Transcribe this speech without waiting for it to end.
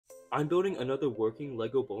I'm building another working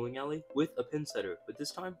Lego bowling alley with a pin setter, but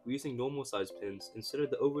this time we're using normal sized pins instead of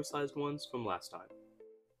the oversized ones from last time.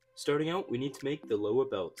 Starting out, we need to make the lower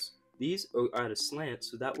belts. These are at a slant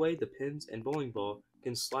so that way the pins and bowling ball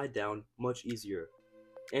can slide down much easier.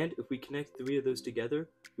 And if we connect 3 of those together,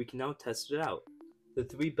 we can now test it out. The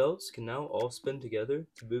 3 belts can now all spin together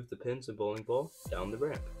to move the pins and bowling ball down the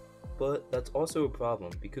ramp. But that's also a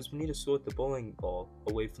problem because we need to sort the bowling ball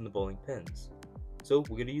away from the bowling pins. So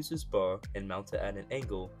we're going to use this bar and mount it at an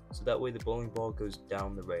angle so that way the bowling ball goes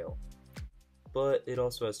down the rail. But it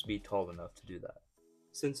also has to be tall enough to do that.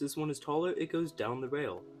 Since this one is taller, it goes down the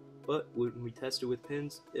rail. But when we test it with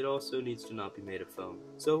pins, it also needs to not be made of foam.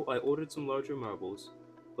 So I ordered some larger marbles.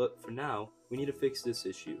 But for now, we need to fix this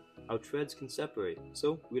issue. Our treads can separate,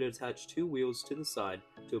 so we're going to attach 2 wheels to the side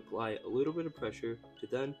to apply a little bit of pressure to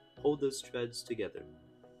then hold those treads together.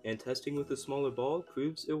 And testing with a smaller ball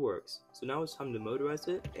proves it works. So now it's time to motorize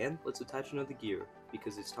it, and let's attach another gear,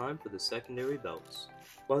 because it's time for the secondary belts.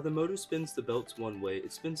 While the motor spins the belts one way,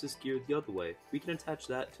 it spins this gear the other way. We can attach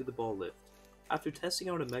that to the ball lift. After testing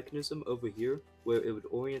out a mechanism over here, where it would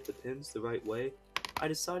orient the pins the right way, I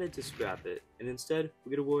decided to scrap it, and instead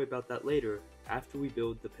we're going to worry about that later after we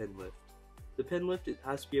build the pin lift. The pin lift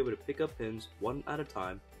has to be able to pick up pins one at a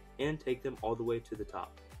time and take them all the way to the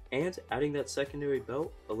top. And adding that secondary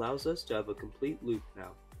belt allows us to have a complete loop now.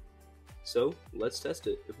 So let's test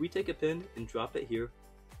it. If we take a pin and drop it here,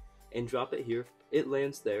 it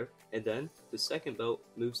lands there, and then the second belt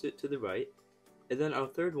moves it to the right, and then our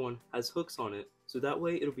third one has hooks on it, so that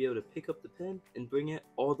way it'll be able to pick up the pin and bring it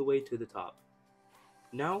all the way to the top.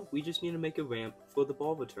 Now we just need to make a ramp for the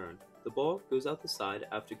ball return. The ball goes out the side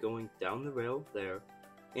after going down the rail there,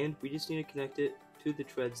 and we just need to connect it to the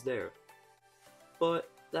treads there. But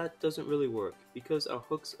that doesn't really work because our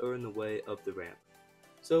hooks are in the way of the ramp.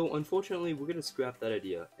 So unfortunately we're going to scrap that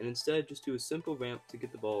idea and instead just do a simple ramp to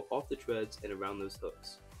get the ball off the treads and around those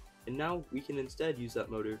hooks. And now we can instead use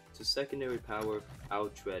that motor to secondary power our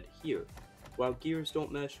tread here. While gears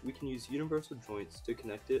don't mesh, we can use universal joints to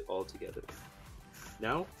connect it all together.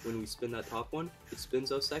 Now, when we spin that top one, it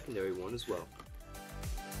spins our secondary one as well.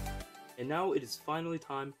 And now it is finally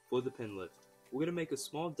time for the pin lift. We're going to make a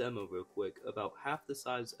small demo real quick, about half the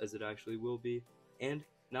size as it actually will be, and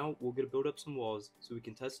now we're going to build up some walls so we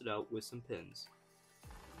can test it out with some pins.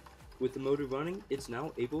 With the motor running, it's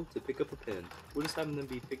now able to pick up a pin. We're just having them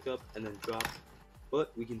be picked up and then dropped,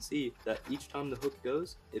 but we can see that each time the hook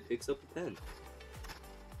goes, it picks up a pin.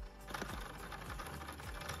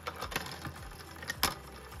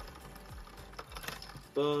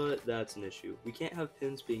 But that's an issue. We can't have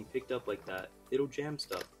pins being picked up like that. It'll jam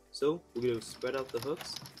stuff. So we're going to spread out the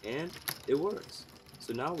hooks, and it works.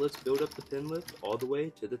 So now let's build up the pin lift all the way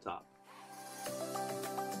to the top.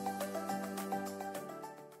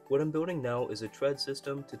 What I'm building now is a tread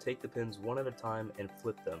system to take the pins one at a time and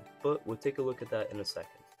flip them, but we'll take a look at that in a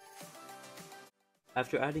second.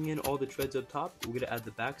 After adding in all the treads up top, we're going to add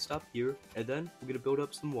the backstop here, and then we're going to build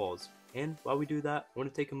up some walls. And while we do that, I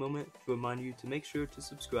want to take a moment to remind you to make sure to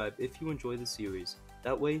subscribe if you enjoy the series.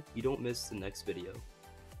 That way, you don't miss the next video.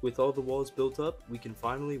 With all the walls built up, we can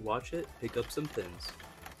finally watch it pick up some pins.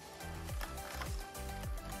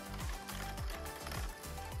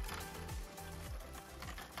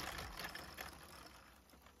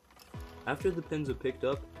 After the pins are picked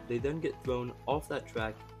up, they then get thrown off that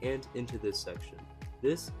track and into this section.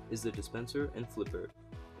 This is the dispenser and flipper.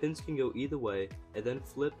 Pins can go either way and then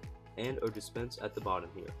flip and are dispensed at the bottom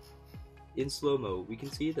here. In slow-mo, we can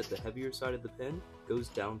see that the heavier side of the pin goes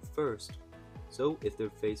down first. So if they're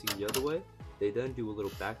facing the other way, they then do a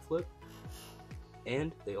little backflip,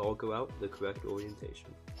 and they all go out the correct orientation.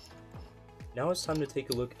 Now it's time to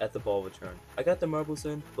take a look at the ball return. I got the marbles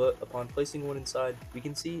in, but upon placing one inside, we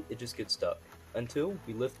can see it just gets stuck. Until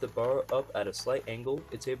we lift the bar up at a slight angle,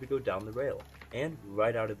 it's able to go down the rail, and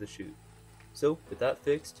right out of the chute. So with that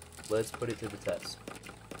fixed, let's put it to the test.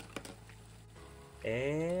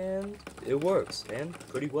 And it works, and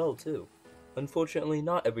pretty well too. Unfortunately,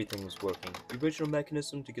 not everything was working. The original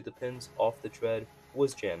mechanism to get the pins off the tread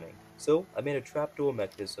was jamming. So I made a trapdoor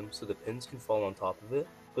mechanism so the pins can fall on top of it,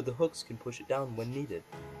 but the hooks can push it down when needed.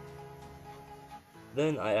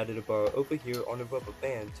 Then I added a bar over here on a rubber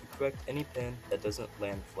band to correct any pin that doesn't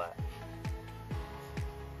land flat.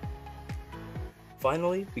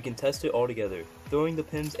 Finally, we can test it all together. Throwing the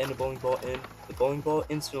pins and the bowling ball in, the bowling ball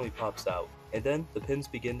instantly pops out, and then the pins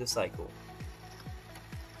begin to cycle.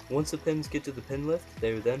 Once the pins get to the pin lift,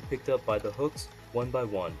 they are then picked up by the hooks one by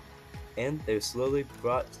one, and they are slowly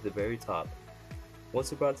brought to the very top. Once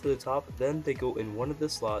they're brought to the top, then they go in one of the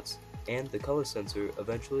slots, and the color sensor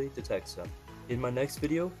eventually detects them. In my next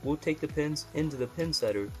video, we'll take the pins into the pin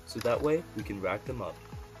setter so that way we can rack them up.